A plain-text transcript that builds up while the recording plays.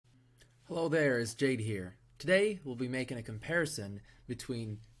Hello there, it's Jade here. Today we'll be making a comparison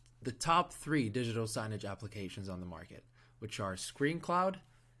between the top 3 digital signage applications on the market, which are ScreenCloud,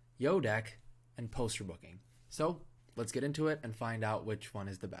 Yodeck, and PosterBooking. So let's get into it and find out which one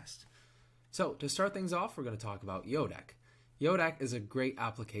is the best. So to start things off, we're going to talk about Yodeck. Yodeck is a great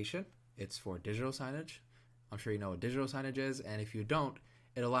application. It's for digital signage. I'm sure you know what digital signage is, and if you don't,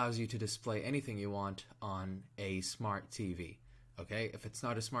 it allows you to display anything you want on a smart TV. Okay, if it's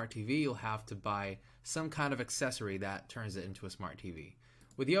not a smart TV, you'll have to buy some kind of accessory that turns it into a smart TV.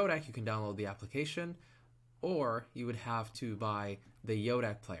 With Yodeck, you can download the application, or you would have to buy the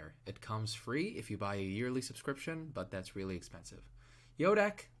Yodeck player. It comes free if you buy a yearly subscription, but that's really expensive.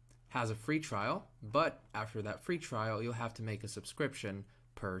 Yodeck has a free trial, but after that free trial, you'll have to make a subscription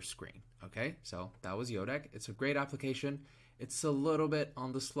per screen. Okay, so that was Yodeck. It's a great application. It's a little bit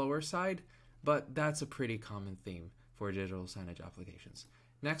on the slower side, but that's a pretty common theme for digital signage applications.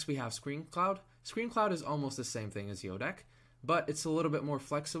 Next, we have ScreenCloud. ScreenCloud is almost the same thing as Yodeck, but it's a little bit more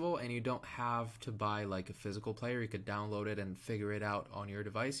flexible, and you don't have to buy like a physical player. You could download it and figure it out on your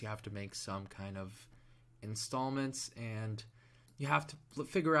device. You have to make some kind of installments, and you have to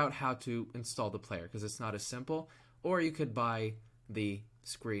figure out how to install the player because it's not as simple. Or you could buy the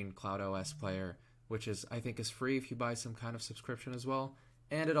ScreenCloud OS player, which I think is free if you buy some kind of subscription as well.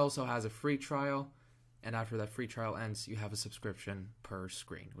 And it also has a free trial. And after that free trial ends, you have a subscription per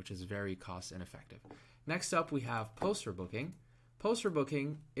screen, which is very cost ineffective. Next up, we have PosterBooking.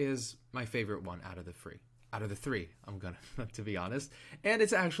 PosterBooking is my favorite one out of the three, I'm gonna to be honest. And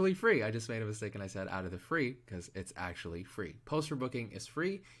it's actually free. I just made a mistake and I said out of the free because it's actually free. PosterBooking is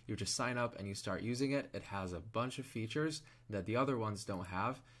free. You just sign up and you start using it. It has a bunch of features that the other ones don't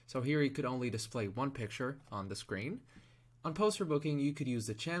have. So here you could only display one picture on the screen. On PosterBooking, you could use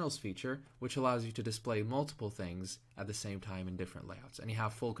the channels feature, which allows you to display multiple things at the same time in different layouts, and you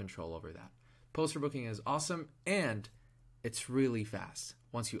have full control over that. PosterBooking is awesome, and it's really fast.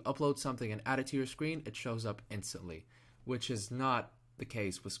 Once you upload something and add it to your screen, it shows up instantly, which is not the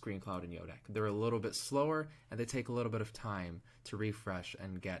case with ScreenCloud and Yodeck. They're a little bit slower, and they take a little bit of time to refresh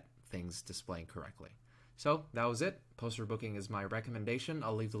and get things displaying correctly. So that was it. PosterBooking is my recommendation.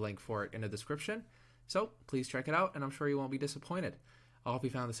 I'll leave the link for it in the description. So please check it out, and I'm sure you won't be disappointed. I hope you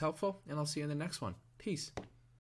found this helpful, and I'll see you in the next one. Peace.